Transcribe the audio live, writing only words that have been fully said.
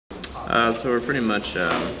So we're pretty much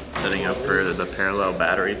setting up for the parallel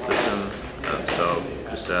battery system. So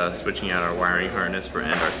just switching out our wiring harness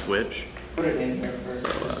and our switch. So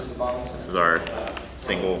this is our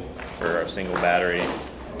single battery,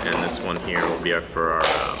 and this one here will be for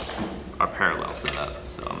our parallel setup.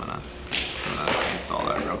 So I'm gonna install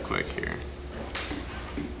that real quick here.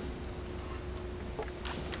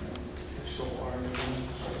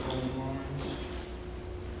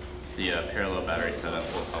 The parallel battery setup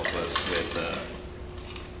will help us with,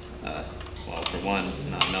 well, for one,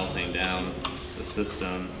 not melting down the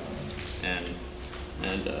system, and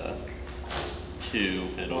two,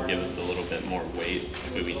 it'll give us a little bit more weight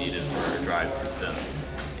if we need it for our drive system,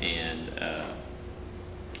 and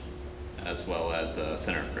as well as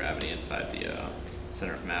center of gravity inside the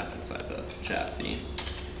center of mass inside the chassis.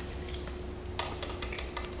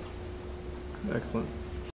 Excellent.